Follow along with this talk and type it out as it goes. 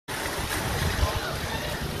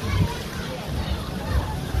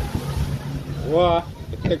Wow,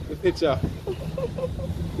 take the picture.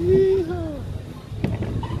 Yeehaw.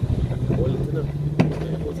 Hold it enough.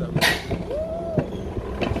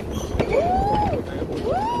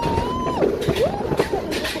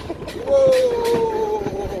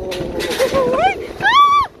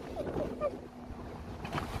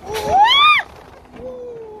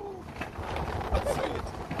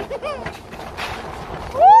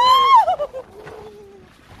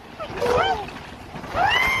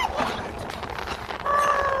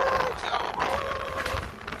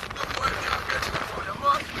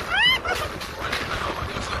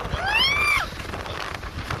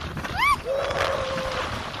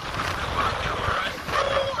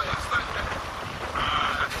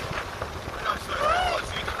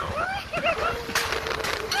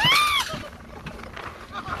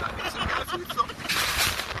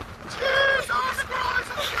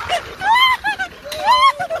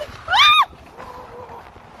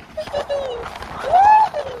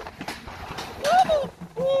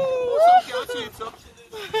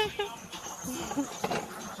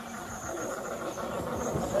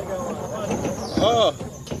 Oh.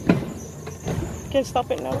 Can't stop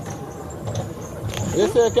it now.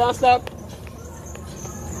 Yes, sir, can't stop.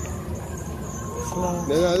 Slow.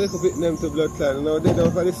 Then a little bit them to blood clot. Now they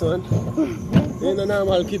down for this one. Ain't no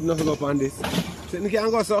normal kid nothing up on this. So you can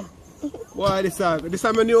go, so. Boy, this is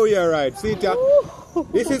my new year ride. See it, yeah?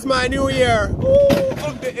 This is my new year. Ooh,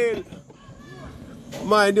 up the hill.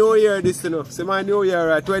 My new year, this, you know. See my new year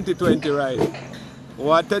ride, 2020 ride.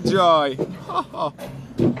 What a joy.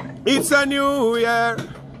 It's a new year.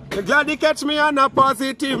 I'm glad you catch me on a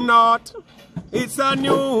positive note. It's a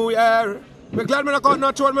new year. I'm glad me not cut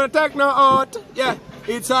no throat, me not take no out. Yeah,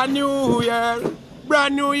 it's a new year.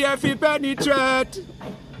 Brand new year fi penetrate.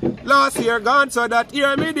 Last year gone, so that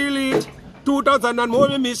year me delete. 2000 and more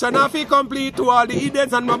me mission I fi complete. To all the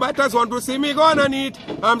idiots and my batters want to see me gonna need.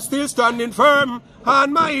 I'm still standing firm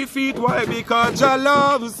on my feet. Why? Because Jah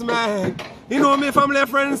loves me. You know me family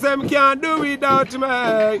friends them can't do without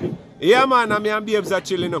me. Yeah man, and me and babes are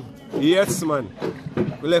chilling now. Yes man.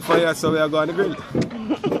 We left fire so we are going to grill.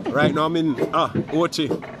 Right now I'm in Ochi.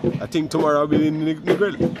 I think tomorrow I'll be in the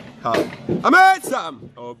grill. I'm Messam.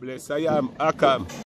 Oh bless I am. I come.